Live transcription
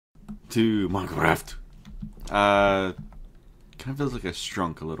to Minecraft. Kind of feels like I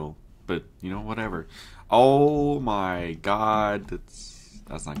shrunk a little, but you know, whatever. Oh my god,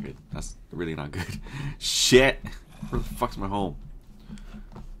 that's not good. That's really not good. Shit! Where the fuck's my home?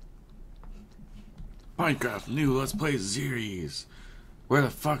 Minecraft new Let's Play series. Where the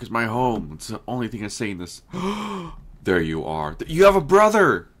fuck is my home? It's the only thing I say in this. There you are. You have a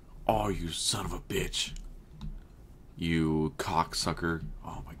brother! Oh, you son of a bitch. You cocksucker.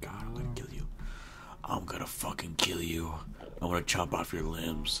 Oh my god, I'm gonna kill you. I'm gonna fucking kill you. I'm gonna chop off your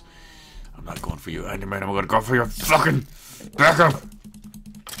limbs. I'm not going for you, Enderman. I'm gonna go for your fucking back up.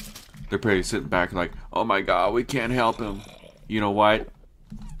 They're probably sitting back like, oh my god, we can't help him. You know what?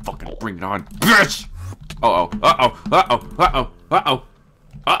 Fucking bring it on, bitch! Uh-oh, uh-oh, uh-oh, uh-oh, uh-oh,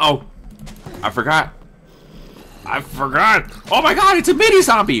 uh-oh. I forgot. Oh my god, it's a mini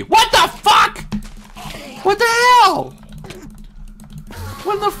zombie! What the fuck? What the hell?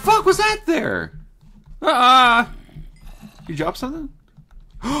 When the fuck was that there? You dropped something?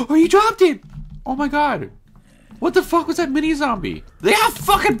 Oh, you dropped it! Oh my god. What the fuck was that mini zombie? They have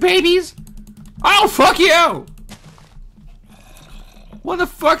fucking babies? Oh, fuck you! What the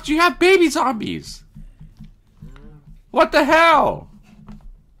fuck do you have baby zombies? What the hell?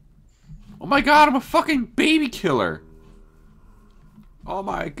 Oh my god, I'm a fucking baby killer. Oh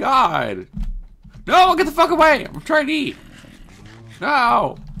my god. No, get the fuck away! I'm trying to eat.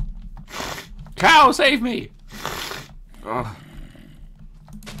 No! Cow, save me! Ugh.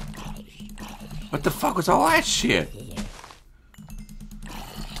 What the fuck was all that shit?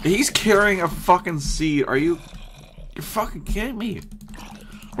 He's carrying a fucking seed. You're fucking kidding me?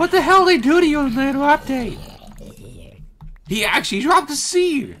 What the hell did they do to you in the new update? He actually dropped a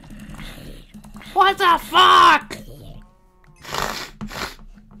seed! What the fuck?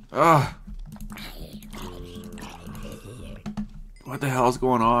 Ugh. What the hell's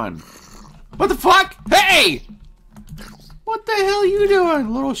going on? What the fuck? Hey! What the hell are you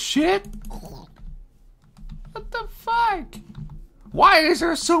doing, little shit? What the fuck? Why is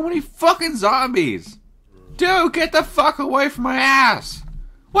there so many fucking zombies? Dude, get the fuck away from my ass!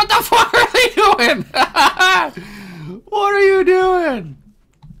 What the fuck are they doing? What are you doing?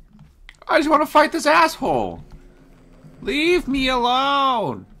 I just want to fight this asshole. Leave me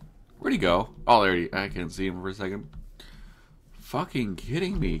alone. Where'd he go? Oh, there I can't see him for a second. Fucking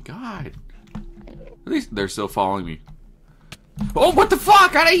kidding me, God. At least they're still following me. Oh, what the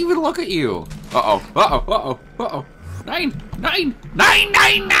fuck? I didn't even look at you. Uh-oh, uh-oh, uh-oh, uh-oh. 9, 9, 9,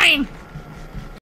 9, 9!